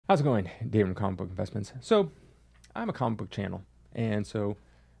How's it going, David from Comic Book Investments? So, I'm a comic book channel, and so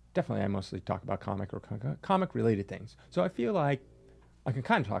definitely I mostly talk about comic or comic related things. So, I feel like I can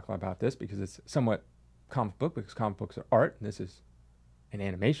kind of talk about this because it's somewhat comic book, because comic books are art, and this is an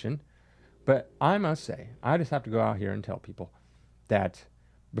animation. But I must say, I just have to go out here and tell people that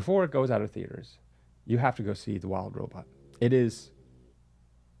before it goes out of theaters, you have to go see The Wild Robot. It is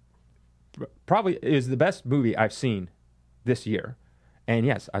probably is the best movie I've seen this year. And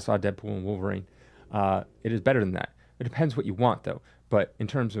yes, I saw Deadpool and Wolverine. It is better than that. It depends what you want, though. But in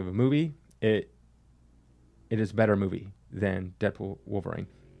terms of a movie, it is a better movie than Deadpool Wolverine.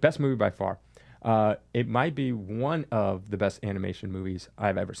 Best movie by far. It might be one of the best animation movies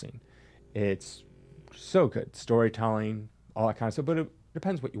I've ever seen. It's so good. Storytelling, all that kind of stuff. But it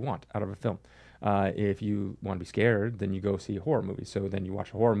depends what you want out of a film. If you want to be scared, then you go see a horror movie. So then you watch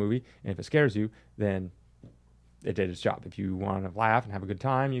a horror movie, and if it scares you, then it did its job. If you want to laugh and have a good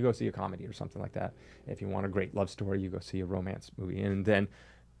time, you go see a comedy or something like that. If you want a great love story, you go see a romance movie. And then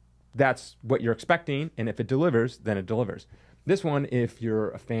that's what you're expecting. And if it delivers, then it delivers. This one, if you're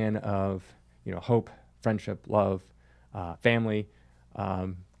a fan of, hope, friendship, love, family,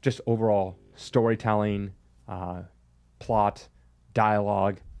 just overall storytelling, plot,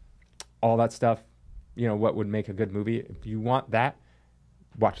 dialogue, all that stuff, what would make a good movie. If you want that,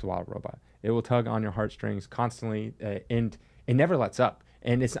 watch The Wild Robot. It will tug on your heartstrings constantly, and it never lets up.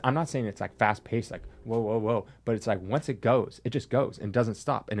 And I'm not saying it's like fast paced, like whoa, whoa, whoa, but it's like once it goes, it just goes and doesn't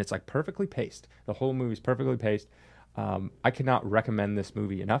stop. And it's like perfectly paced. The whole movie's perfectly paced. I cannot recommend this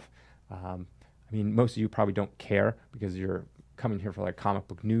movie enough. Most of you probably don't care because you're coming here for like comic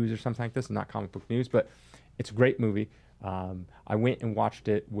book news or something like this, not comic book news, but it's a great movie. I went and watched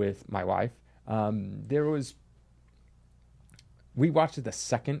it with my wife. We watched it the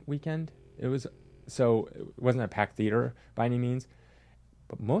second weekend. It wasn't a packed theater by any means,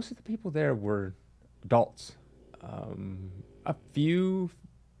 but most of the people there were adults. A few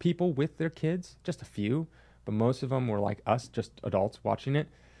people with their kids, just a few, but most of them were like us, just adults watching it.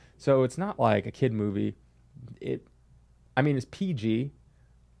 So it's not like a kid movie. It's PG,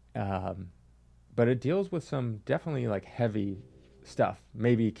 but it deals with some definitely like heavy stuff.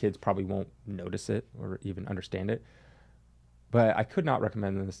 Maybe kids probably won't notice it or even understand it. But I could not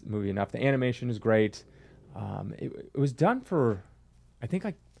recommend this movie enough. The animation is great. It was done for, I think,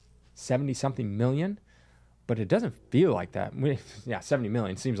 like 70-something million, but it doesn't feel like that. 70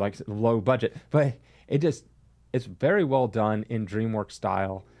 million seems like low budget, but it's very well done in DreamWorks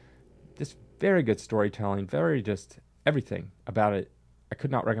style. Just very good storytelling, very just everything about it. I could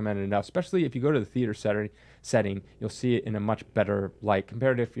not recommend it enough, especially if you go to the theater setting, you'll see it in a much better light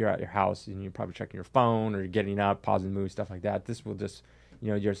compared to if you're at your house and you're probably checking your phone or you're getting up, pausing the movie, stuff like that. This will just,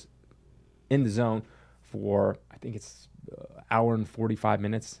 you're just in the zone for, I think it's an hour and 45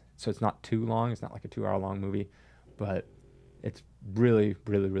 minutes. So it's not too long. It's not like a 2 hour long movie, but it's really,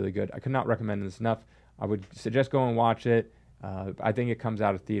 really, really good. I could not recommend this enough. I would suggest go and watch it. I think it comes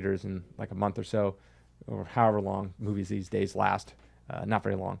out of theaters in like a month or so, or however long movies these days last. Not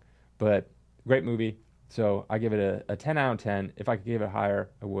very long, but great movie. So I give it a 10 out of 10. If I could give it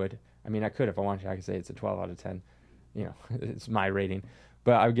higher, I would. I could if I wanted to. I could say it's a 12 out of 10. It's my rating.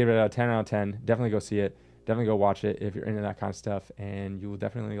 But I would give it a 10 out of 10. Definitely go see it. Definitely go watch it if you're into that kind of stuff, and you will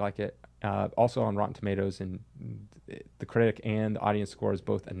definitely like it. Also on Rotten Tomatoes, and the critic and the audience scores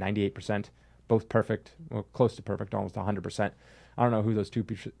both a 98%, both perfect, well, close to perfect, almost 100%. I don't know who those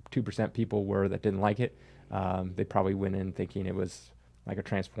 2% people were that didn't like it. They probably went in thinking it was like a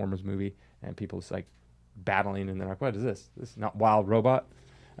Transformers movie, and people just like battling, and they're like, what is this? This is not Wild Robot.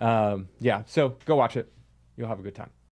 So go watch it. You'll have a good time.